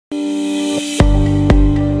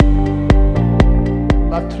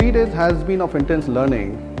3 days has been of intense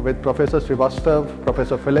learning with Professor Srivastav,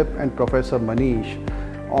 Professor Philip and Professor Manish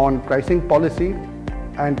on pricing policy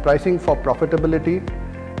and pricing for profitability,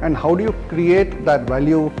 and how do you create that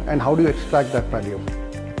value and how do you extract that value.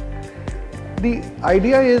 The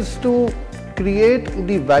idea is to create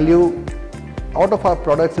the value out of our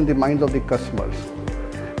products in the minds of the customers.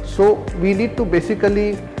 So we need to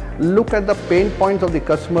basically look at the pain points of the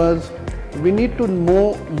customers. We need to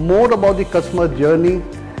know more about the customer journey.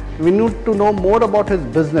 We need to know more about his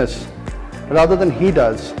business rather than he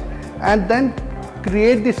does, and then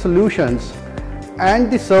create the solutions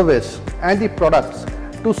and the service and the products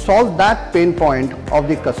to solve that pain point of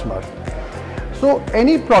the customer. So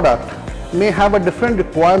any product may have a different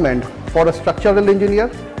requirement for a structural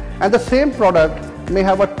engineer, and the same product may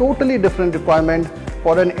have a totally different requirement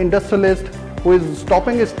for an industrialist who is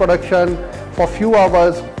stopping his production for few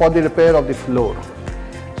hours for the repair of the floor.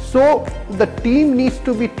 So the team needs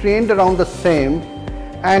to be trained around the same,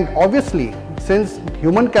 and obviously since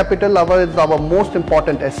human capital is our most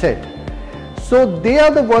important asset, so they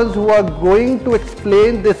are the ones who are going to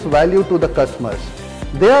explain this value to the customers.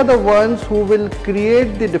 They are the ones who will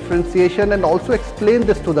create the differentiation and also explain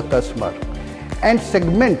this to the customer and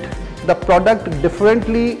segment the product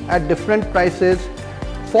differently at different prices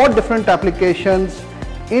for different applications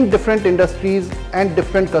in different industries and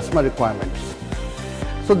different customer requirements.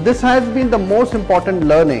 So this has been the most important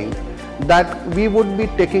learning that we would be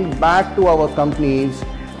taking back to our companies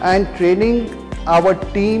and training our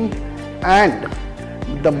team, and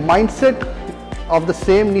the mindset of the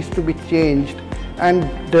same needs to be changed and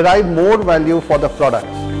derive more value for the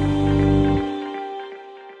products.